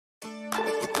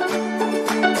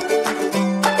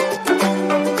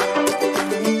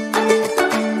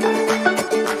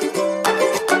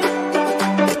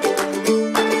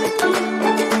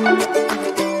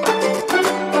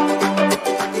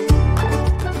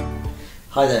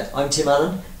Hi there, I'm Tim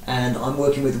Allen and I'm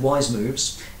working with Wise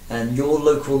Moves, and your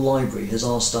local library has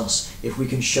asked us if we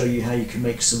can show you how you can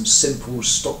make some simple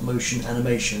stop motion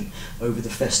animation over the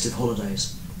festive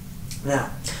holidays.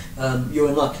 Now, you're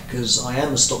in luck because I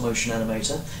am a stop motion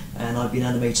animator and I've been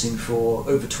animating for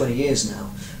over 20 years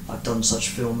now. I've done such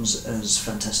films as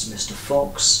Fantastic Mr.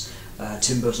 Fox,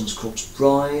 Tim Burton's Corpse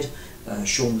Bride,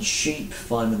 Shaun the Sheep,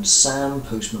 Fireman Sam,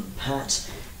 Postman Pat,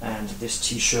 and this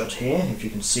t-shirt here, if you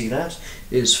can see that,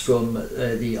 is from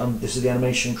this is the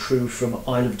animation crew from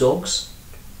Isle of Dogs.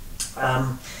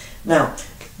 Now,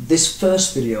 this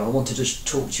first video I wanted to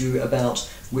talk to you about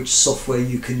which software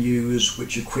you can use,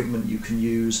 which equipment you can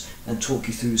use, and talk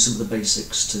you through some of the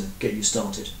basics to get you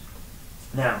started.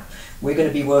 Now, we're going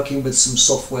to be working with some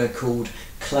software called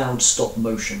Cloud Stop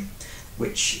Motion,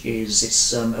 which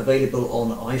is available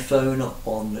on iPhone,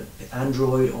 on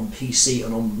Android, on PC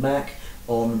and on Mac,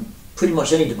 on pretty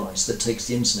much any device that takes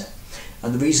the internet.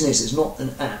 And the reason is it's not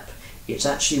an app, it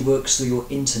actually works through your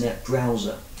internet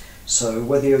browser. So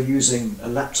whether you're using a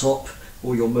laptop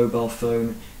or your mobile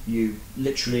phone, you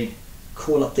literally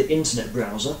call up the internet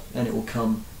browser and it will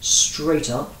come straight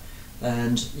up,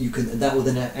 and that will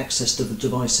then access the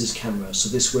device's camera. So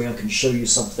this way I can show you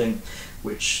something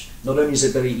which not only is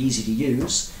it very easy to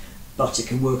use, but it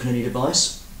can work on any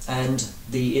device, and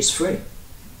it's free.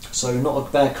 So not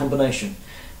a bad combination.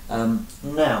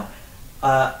 Now,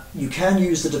 you can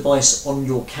use the device on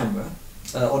your camera,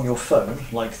 on your phone,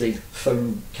 like the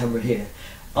phone camera here.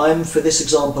 For this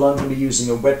example, I'm going to be using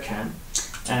a webcam,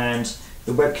 and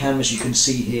the webcam, as you can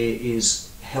see here, is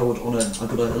held on I've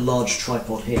got a large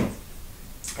tripod here.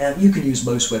 You can use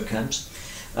most webcams.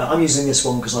 I'm using this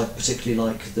one because I particularly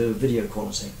like the video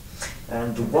quality.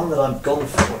 And the one that I've gone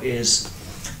for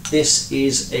this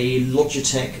is a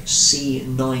Logitech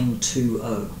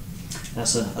C920.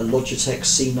 That's a Logitech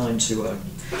C920.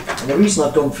 And the reason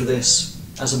I've gone for this,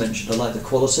 as I mentioned, I like the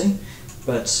quality,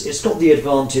 but it's got the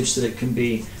advantage that it can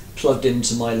be plugged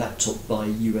into my laptop by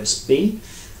USB.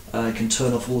 I can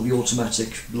turn off all the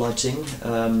automatic lighting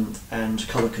and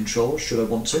colour control should I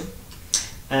want to.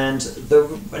 And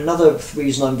another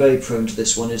reason I'm very prone to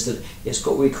this one is that it's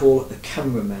got what we call a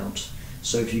camera mount.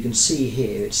 So if you can see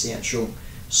here, it's the actual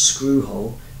screw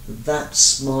hole. That's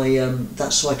so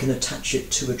I can attach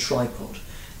it to a tripod.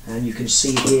 And you can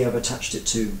see here I've attached it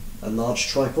to a large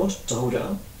tripod to hold it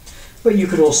up. But you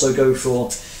could also go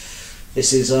for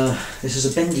this is a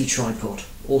bendy tripod,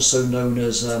 also known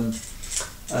as an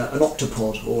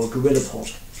octopod or a gorilla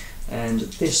pod, and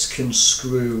this can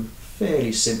screw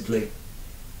fairly simply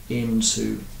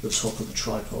into the top of the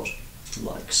tripod,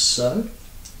 like so.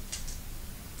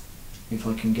 If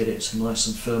I can get it nice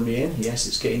and firmly in, yes,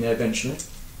 it's getting there eventually.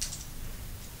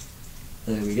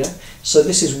 There we go. So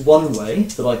this is one way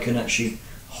that I can actually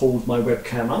hold my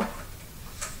webcam up.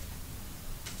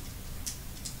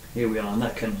 Here we are, and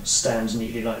that can stand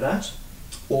neatly like that.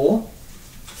 Or,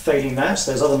 failing that,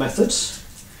 there's other methods.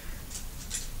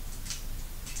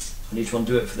 I need to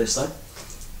undo it for this though.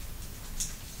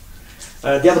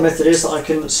 The other method is that I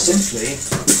can simply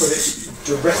put it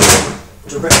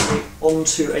directly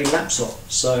onto a laptop.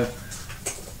 So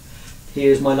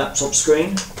here's my laptop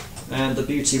screen, and the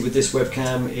beauty with this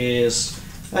webcam is,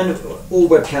 and all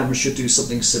webcams should do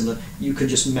something similar, you can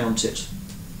just mount it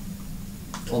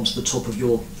onto the top of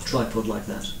your tripod like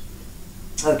that.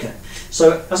 Okay,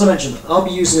 so as I mentioned, I'll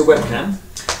be using a webcam.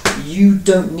 You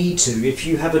don't need to. If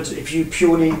you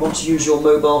purely want to use your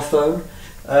mobile phone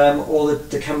or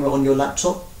the camera on your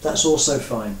laptop, that's also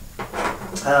fine.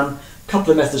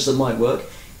 Couple of methods that might work.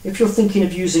 If you're thinking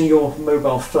of using your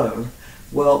mobile phone,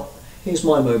 well, here's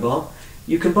my mobile.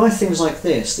 You can buy things like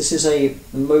this. This is a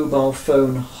mobile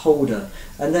phone holder,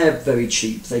 and they're very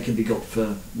cheap. They can be got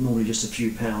for normally just a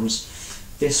few pounds.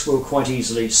 This will quite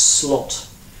easily slot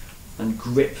and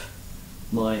grip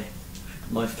my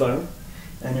phone,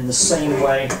 and in the same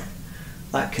way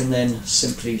that can then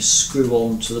simply screw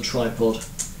on to the tripod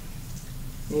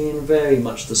in very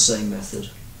much the same method.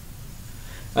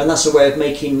 And that's a way of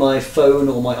making my phone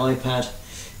or my iPad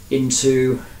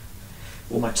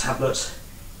or my tablet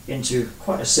into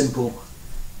quite a simple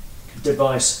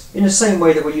device. In the same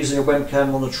way that we're using a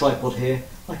webcam on a tripod here,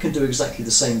 I can do exactly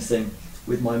the same thing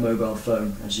with my mobile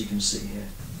phone, as you can see here.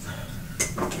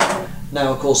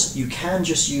 Now, of course, you can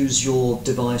just use your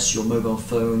device, your mobile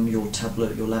phone, your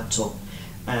tablet, your laptop,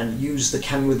 and use the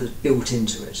camera that's built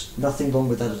into it. Nothing wrong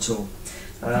with that at all.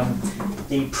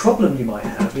 The problem you might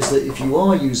have is that if you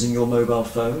are using your mobile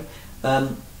phone,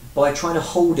 by trying to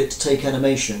hold it to take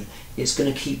animation, it's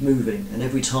going to keep moving, and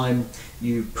every time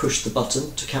you push the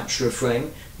button to capture a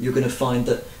frame, you're going to find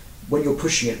that when you're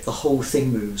pushing it, the whole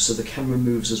thing moves, so the camera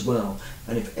moves as well.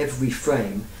 And if every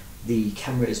frame the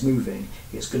camera is moving,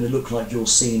 it's going to look like your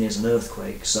scene is an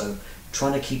earthquake. So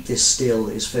trying to keep this still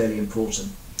is fairly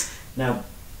important. Now,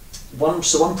 one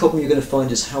problem you're going to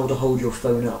find is how to hold your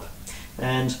phone up.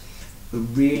 And a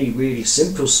really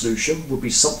simple solution would be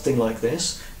something like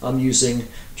this. I'm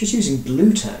just using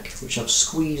Blu Tack, which I've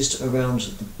squeezed around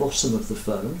the bottom of the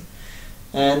phone.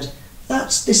 And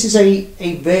this is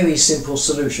a very simple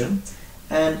solution,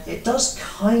 and it does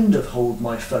kind of hold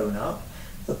my phone up.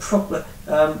 The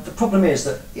problem is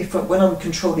that when I'm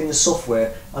controlling the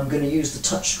software, I'm going to use the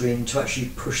touchscreen to actually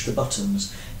push the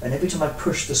buttons, and every time I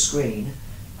push the screen,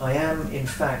 I am in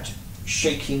fact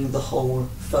shaking the whole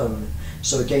phone.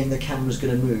 So again, the camera's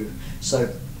going to move.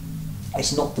 So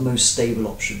it's not the most stable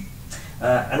option.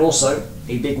 And also,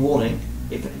 a big warning: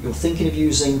 if you're thinking of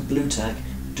using Blu Tack,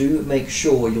 do make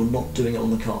sure you're not doing it on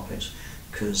the carpet,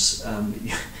 because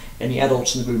any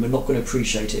adults in the room are not going to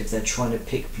appreciate it if they're trying to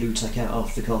pick Blu Tack out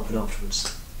after the carpet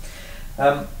afterwards.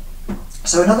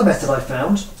 So another method I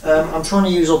found, I'm trying to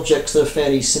use objects that are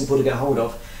fairly simple to get hold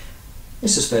of.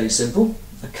 This is fairly simple,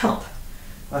 a cup.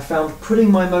 I found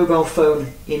putting my mobile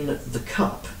phone in the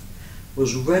cup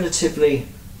was relatively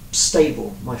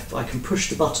stable. I can push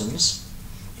the buttons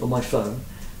on my phone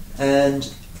and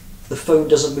the phone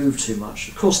doesn't move too much.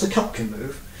 Of course the cup can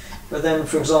move, but then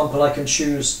for example I can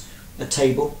choose a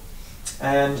table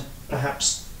and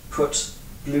perhaps put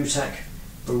Blu Tack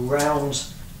around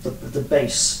the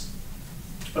base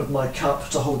of my cup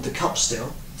to hold the cup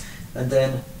still, and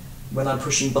then when I'm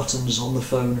pushing buttons on the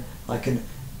phone,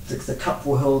 the cup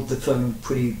will hold the phone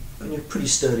in a pretty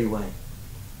sturdy way.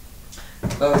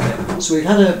 Okay, so we've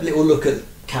had a little look at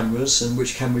cameras and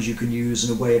which cameras you can use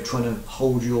and a way of trying to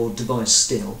hold your device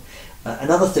still.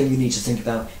 Another thing you need to think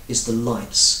about is the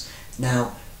lights.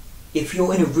 Now, if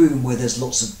you're in a room where there's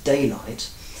lots of daylight,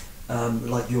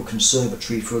 like your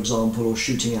conservatory for example, or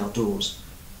shooting outdoors,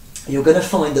 you're going to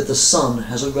find that the sun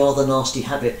has a rather nasty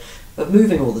habit of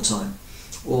moving all the time.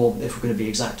 Or if we're going to be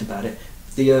exact about it,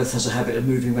 the Earth has a habit of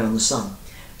moving around the sun.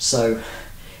 So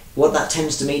what that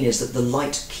tends to mean is that the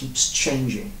light keeps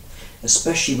changing,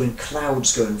 especially when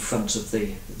clouds go in front of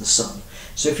the sun.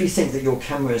 So if you think that your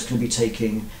camera is going to be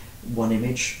taking one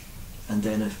image, and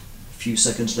then a few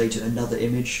seconds later another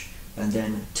image, and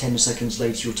then 10 seconds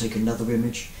later you'll take another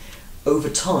image, over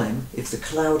time, if the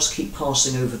clouds keep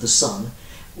passing over the sun,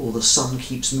 or the sun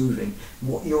keeps moving,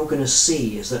 what you're going to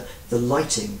see is that the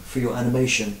lighting for your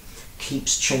animation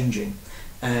keeps changing.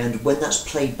 And when that's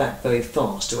played back very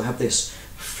fast, it will have this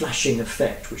flashing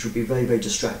effect, which will be very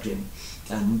distracting.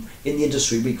 And in the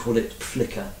industry, we call it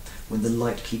flicker, when the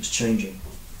light keeps changing.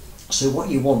 So what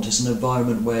you want is an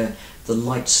environment where the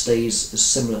light stays as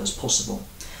similar as possible.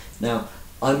 Now,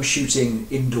 I'm shooting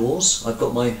indoors. I've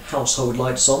got my household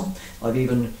lights on. I've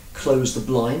even closed the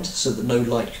blind so that no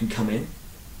light can come in.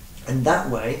 And that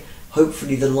way,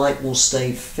 hopefully the light will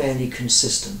stay fairly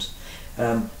consistent.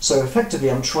 So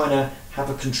effectively I'm trying to have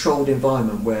a controlled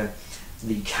environment where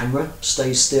the camera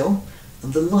stays still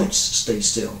and the lights stay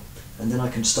still, and then I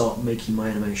can start making my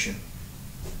animation.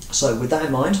 So with that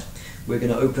in mind, we're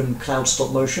going to open Cloud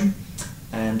Stop Motion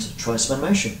and try some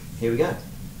animation. Here we go.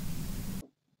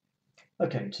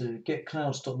 Okay, to get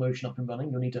Cloud Stop Motion up and running,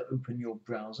 you'll need to open your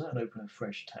browser and open a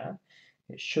fresh tab.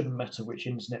 It shouldn't matter which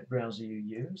internet browser you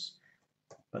use,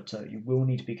 but you will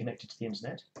need to be connected to the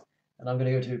internet. And I'm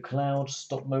going to go to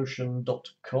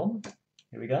cloudstopmotion.com.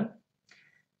 Here we go.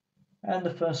 And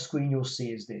the first screen you'll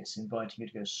see is this, inviting you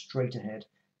to go straight ahead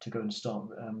to go and start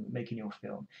making your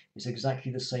film. It's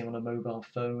exactly the same on a mobile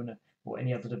phone or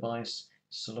any other device,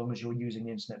 so long as you're using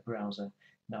the internet browser.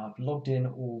 Now I've logged in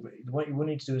already. What you will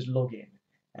need to do is log in,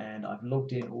 and I've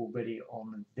logged in already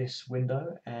on this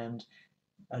window, and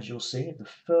as you'll see, the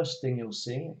first thing you'll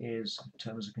see is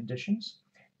terms and conditions,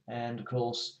 and of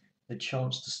course the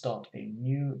chance to start a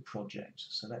new project.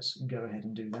 So let's go ahead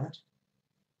and do that.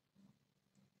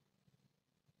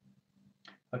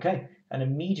 Okay, and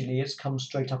immediately it's come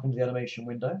straight up into the animation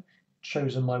window,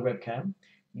 chosen my webcam.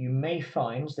 You may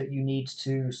find that you need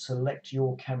to select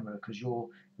your camera because your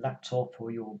laptop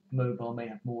or your mobile may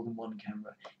have more than one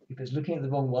camera. If it's looking at the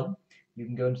wrong one, you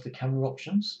can go into the camera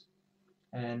options,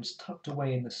 and tucked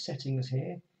away in the settings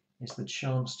here is the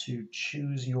chance to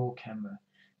choose your camera.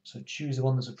 So choose the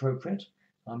one that's appropriate.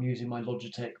 I'm using my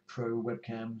Logitech Pro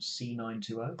Webcam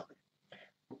C920.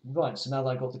 Right, so now that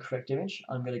I've got the correct image,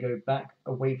 I'm going to go back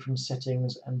away from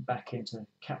settings and back into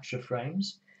capture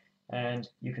frames. And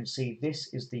you can see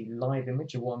this is the live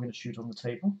image of what I'm going to shoot on the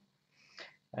table.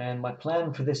 And my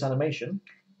plan for this animation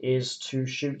is to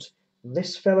shoot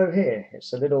this fellow here.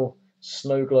 It's a little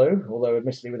snow globe, although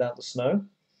admittedly without the snow.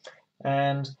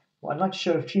 And well, I'd like to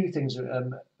show a few things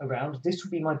around. This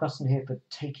would be my button here for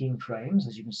taking frames.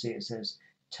 As you can see, it says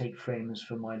take frames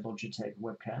for my Logitech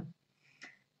webcam.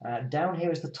 Down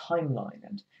here is the timeline,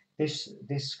 and this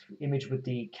image with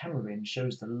the camera in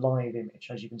shows the live image.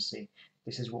 As you can see,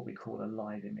 this is what we call a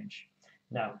live image.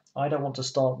 Now, I don't want to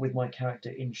start with my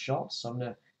character in shot, so I'm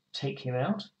going to take him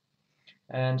out,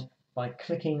 and by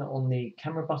clicking on the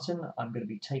camera button, I'm going to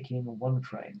be taking one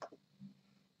frame.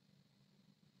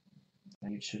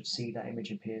 And you should see that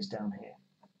image appears down here.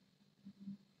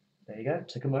 There you go,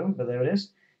 took a moment, but there it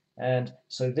is. And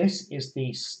so this is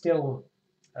the still,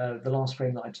 the last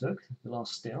frame that I took, the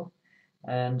last still,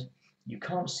 and you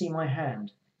can't see my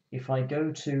hand. If I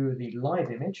go to the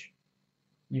live image,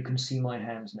 you can see my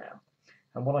hand now.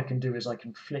 And what I can do is I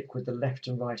can flick with the left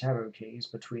and right arrow keys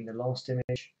between the last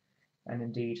image and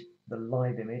indeed the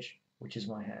live image, which is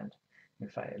my hand. In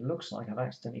fact, it looks like I've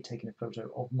accidentally taken a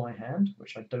photo of my hand,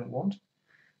 which I don't want.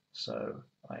 So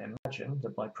I imagine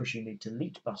that by pushing the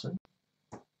delete button,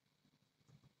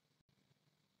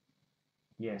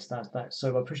 yes, that's that.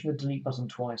 So by pushing the delete button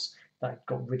twice, that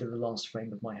got rid of the last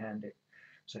frame of my hand in.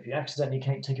 So if you accidentally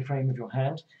can't take a frame with your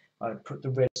hand, I would put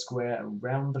the red square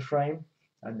around the frame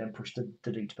and then push the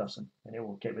delete button, and it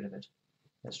will get rid of it.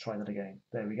 Let's try that again.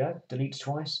 There we go. Delete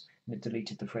twice, and it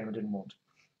deleted the frame I didn't want.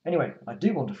 Anyway, I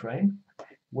do want a frame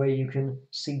where you can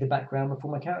see the background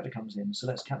before my character comes in. So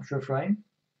let's capture a frame.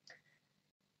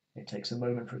 It takes a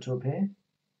moment for it to appear.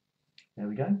 There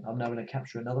we go. I'm now going to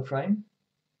capture another frame.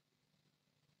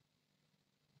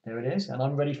 There it is, and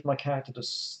I'm ready for my character to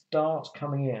start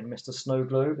coming in. Mr. Snow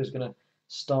Globe is going to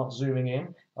start zooming in.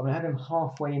 I'm going to have him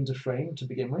halfway into frame to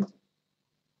begin with.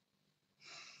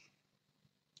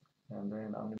 And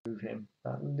then I'm going to move him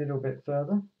a little bit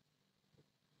further.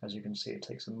 As you can see, it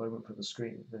takes a moment for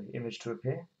the image to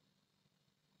appear.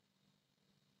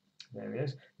 There he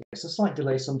is. It's a slight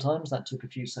delay sometimes. That took a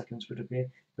few seconds for it to appear,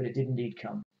 but it did indeed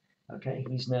come. Okay,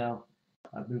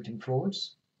 I've moved him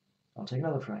forwards. I'll take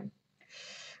another frame.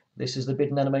 This is the bit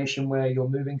in animation where you're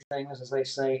moving things, as they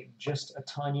say, just a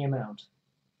tiny amount.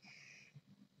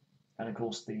 And of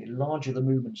course, the larger the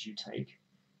movements you take,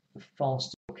 the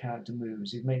faster your character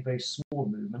moves. If you make very small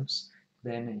movements,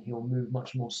 then he'll move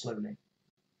much more slowly.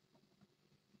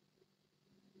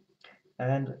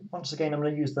 And once again, I'm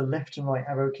going to use the left and right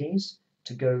arrow keys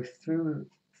to go through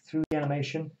the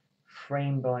animation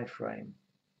frame by frame.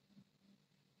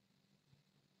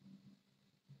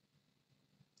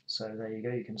 So there you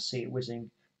go, you can see it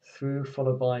whizzing through,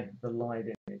 followed by the live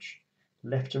image.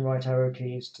 Left and right arrow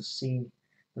keys to see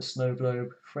the snow globe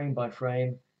frame by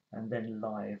frame, and then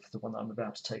live, the one that I'm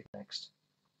about to take next.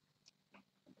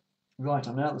 Right,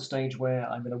 I'm now at the stage where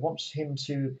I'm going to want him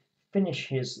to finish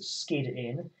his skid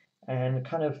in, and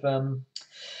kind of,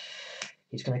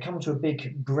 he's going to come to a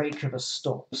big break of a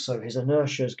stop, so his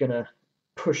inertia is going to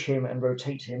push him and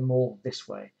rotate him more this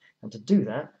way. And to do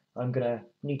that, I'm going to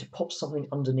need to pop something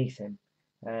underneath him,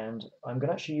 and I'm going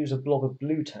to actually use a blob of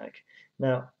blue tack.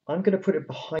 Now, I'm going to put it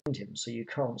behind him so you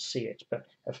can't see it, but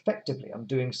effectively I'm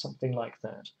doing something like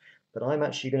that. But I'm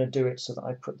actually going to do it so that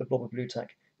I put the blob of blue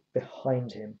tack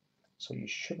behind him, so you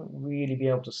shouldn't really be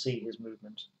able to see his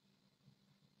movement.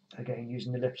 Again,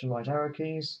 using the left and right arrow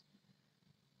keys,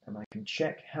 and I can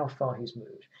check how far he's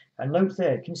moved. And note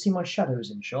there, can you see my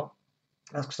shadows in shot?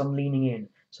 That's because I'm leaning in.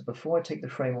 So before I take the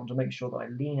frame, I want to make sure that I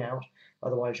lean out,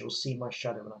 otherwise you'll see my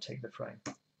shadow when I take the frame.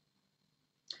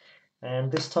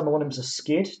 And this time I want him to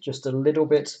skid just a little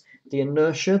bit. The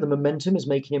inertia, the momentum is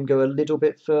making him go a little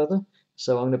bit further.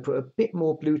 So I'm going to put a bit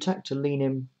more blue tack to lean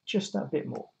him just that bit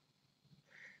more.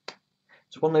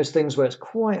 It's one of those things where it's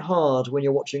quite hard when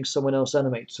you're watching someone else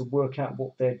animate to work out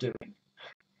what they're doing.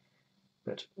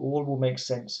 But all will make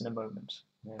sense in a moment.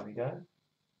 There we go.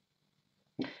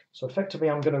 So effectively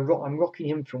I'm rocking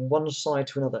him from one side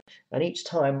to another, and each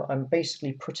time I'm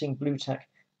basically putting blue tack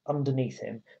underneath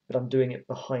him, but I'm doing it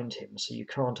behind him, so you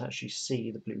can't actually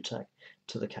see the blue tack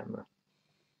to the camera.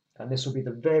 And this will be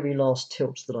the very last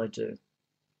tilt that I do.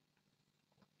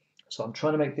 So I'm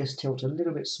trying to make this tilt a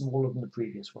little bit smaller than the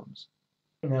previous ones.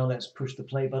 Now let's push the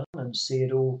play button and see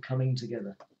it all coming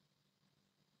together.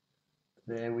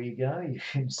 There we go, you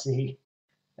can see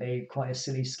quite a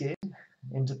silly skid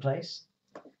into place.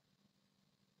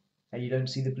 And you don't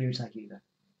see the blue tack either.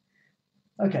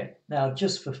 Okay, now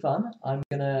just for fun, I'm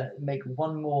going to make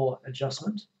one more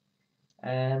adjustment.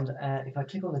 And if I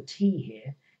click on the T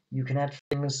here, you can add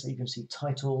things. You can see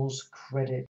titles,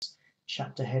 credits,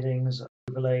 chapter headings,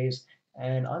 overlays,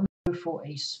 and I'm going to go for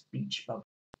a speech bubble.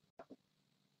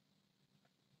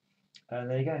 And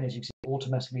there you go, and as you can see, it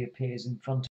automatically appears in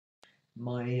front of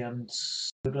my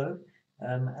snow globe,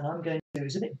 and I'm going to,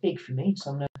 it's a bit big for me,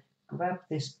 so I'm going to grab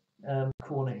this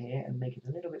corner here and make it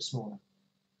a little bit smaller.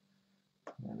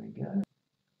 There we go.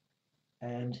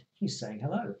 And he's saying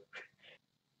hello.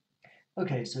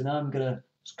 Okay, so now I'm going to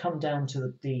come down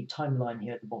to the timeline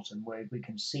here at the bottom where we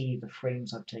can see the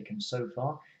frames I've taken so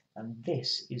far, and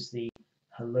this is the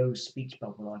hello speech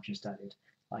bubble I've just added.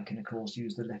 I can of course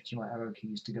use the left and right arrow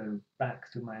keys to go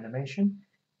back through my animation,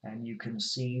 and you can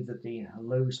see that the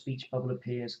hello speech bubble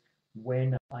appears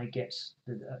when I get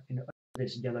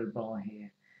this yellow bar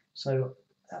here. So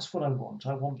that's what I want.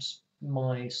 I want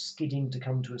my skidding to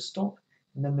come to a stop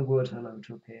and then the word hello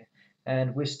to appear.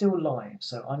 And we're still live,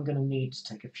 so I'm going to need to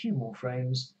take a few more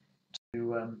frames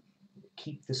to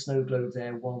keep the snow globe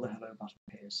there while the hello button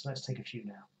appears. So let's take a few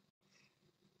now.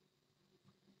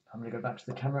 I'm going to go back to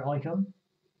the camera icon,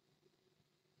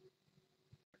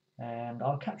 and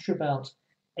I'll capture about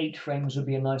 8 frames would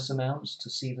be a nice amount to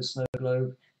see the snow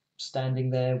globe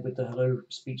standing there with the hello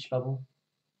speech bubble.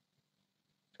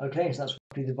 Okay, so that's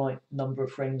roughly the right number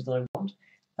of frames that I want.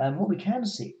 And what we can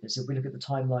see is, if we look at the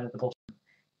timeline at the bottom,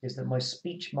 is that my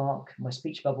speech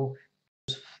bubble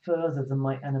goes further than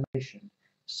my animation.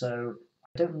 So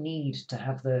I don't need to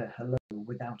have the hello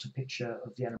without a picture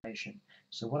of the animation.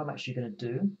 So what I'm actually going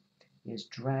to do is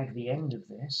drag the end of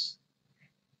this.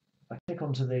 If I click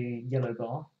onto the yellow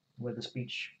bar where the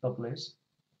speech bubble is,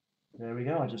 there we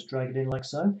go, I just drag it in like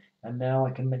so, and now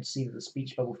I can see that the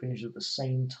speech bubble finishes at the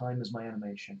same time as my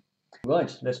animation.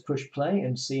 Right, let's push play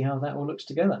and see how that all looks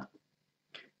together.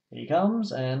 Here he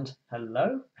comes, and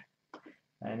hello,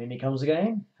 and in he comes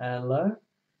again, hello.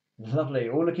 Lovely,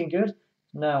 all looking good.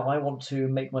 Now I want to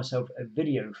make myself a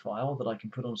video file that I can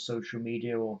put on social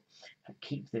media or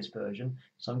keep this version.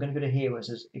 So I'm going to go to here where it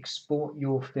says export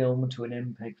your film to an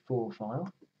MPEG-4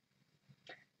 file.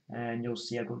 And you'll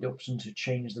see I've got the option to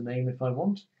change the name if I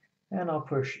want. And I'll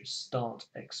push start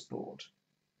export.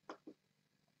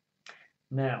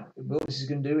 Now, what this is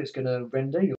going to do, it's going to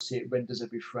render. You'll see it renders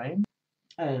every frame.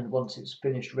 And once it's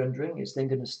finished rendering, it's then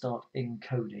going to start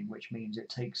encoding, which means it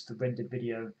takes the rendered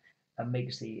video and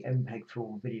makes the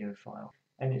MPEG-4 video file.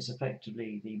 And it's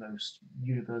effectively the most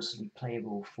universally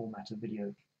playable format of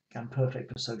video and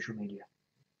perfect for social media.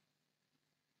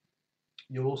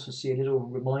 You'll also see a little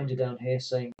reminder down here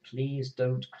saying, please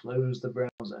don't close the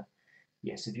browser.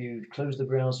 Yes, if you close the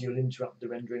browser, you'll interrupt the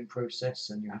rendering process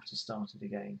and you have to start it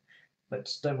again.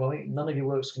 But don't worry, none of your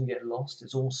works can get lost.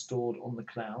 It's all stored on the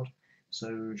cloud.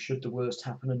 So should the worst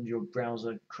happen and your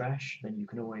browser crash, then you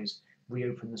can always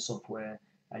reopen the software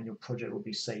and your project will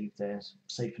be saved there,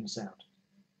 safe and sound.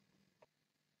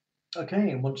 Okay,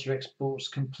 and once your export's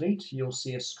complete, you'll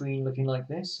see a screen looking like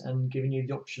this and giving you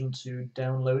the option to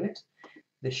download it.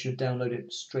 This should download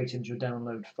it straight into your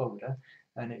download folder,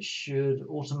 and it should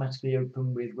automatically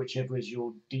open with whichever is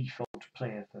your default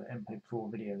player for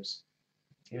MPEG-4 videos.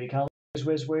 Here we come,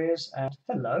 whiz whiz, and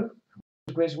hello,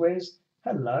 whiz whiz,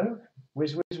 hello,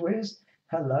 whiz whiz whiz,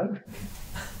 hello.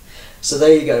 So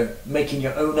there you go, making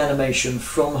your own animation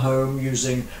from home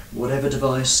using whatever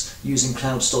device, using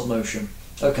Cloud Stop Motion.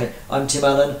 Okay, I'm Tim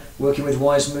Allen, working with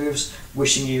Wise Moves,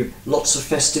 wishing you lots of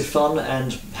festive fun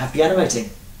and happy animating.